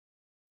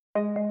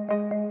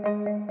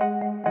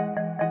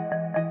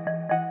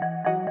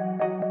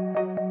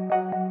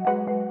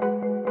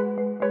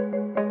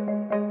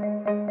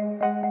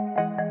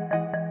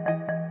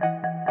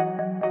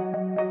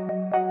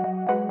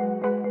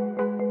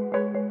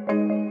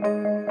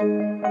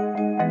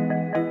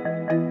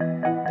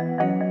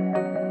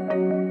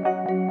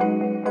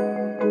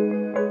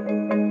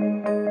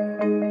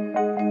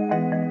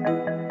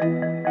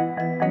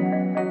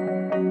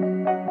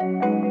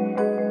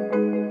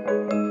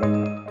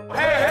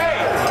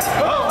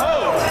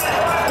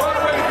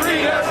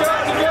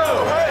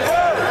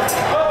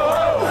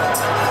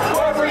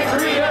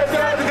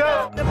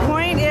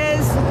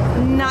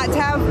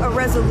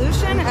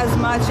Resolution as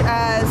much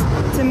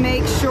as to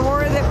make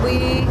sure that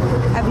we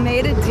have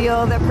made a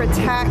deal that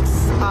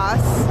protects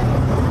us,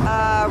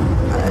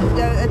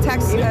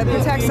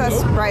 protects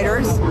us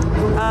writers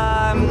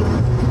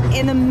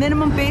in the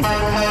minimum basic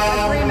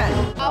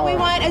agreement. All we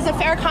want is a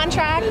fair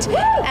contract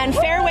and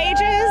fair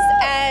wages,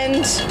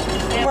 and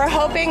we're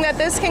hoping that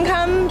this can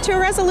come to a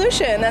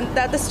resolution and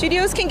that the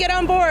studios can get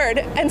on board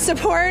and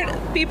support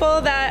people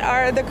that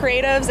are the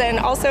creatives and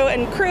also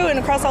in crew and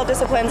across all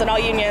disciplines and all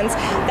unions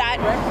that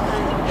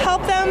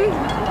help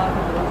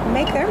them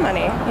make their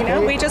money. You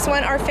know, we just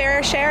want our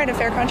fair share and a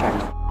fair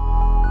contract.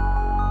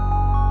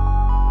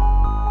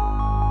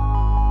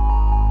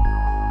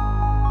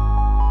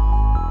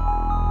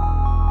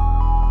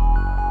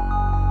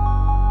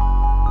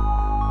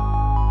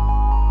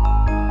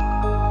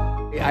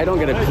 I don't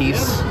get a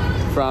piece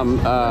from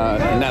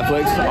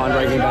Netflix on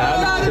Breaking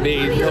Bad, to be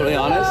totally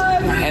honest,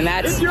 and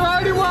that's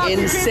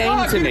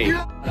insane to me.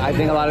 I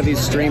think a lot of these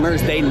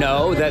streamers, they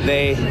know that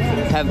they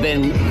have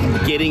been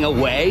getting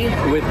away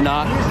with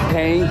not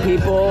paying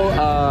people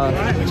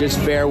just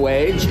fair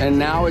wage, and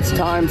now it's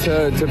time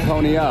to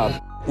pony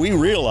up. We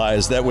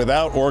realize that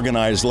without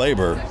organized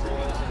labor,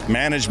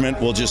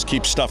 management will just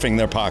keep stuffing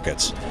their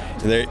pockets.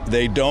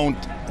 They don't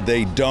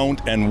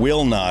and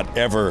will not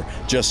ever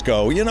just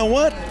go, you know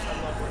what?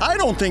 I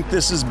don't think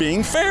this is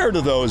being fair to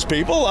those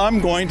people.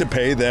 I'm going to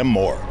pay them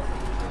more.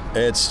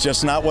 It's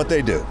just not what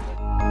they do.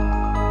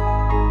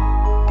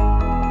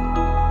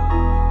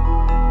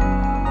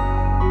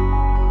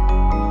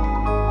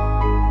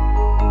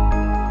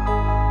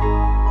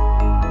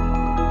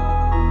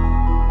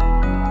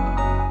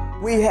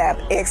 We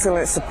have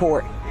excellent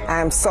support.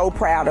 I'm so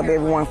proud of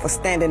everyone for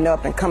standing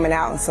up and coming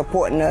out and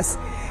supporting us,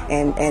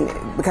 and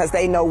because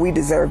they know we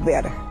deserve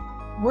better.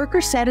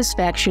 Worker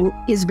satisfaction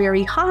is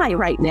very high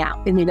right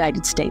now in the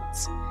United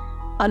States.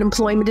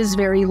 Unemployment is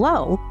very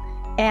low,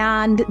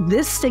 and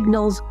this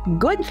signals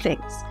good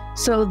things,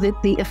 so that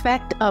the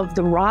effect of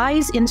the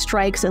rise in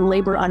strikes and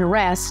labor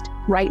unrest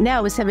right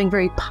now is having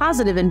very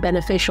positive and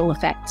beneficial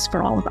effects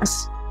for all of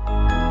us.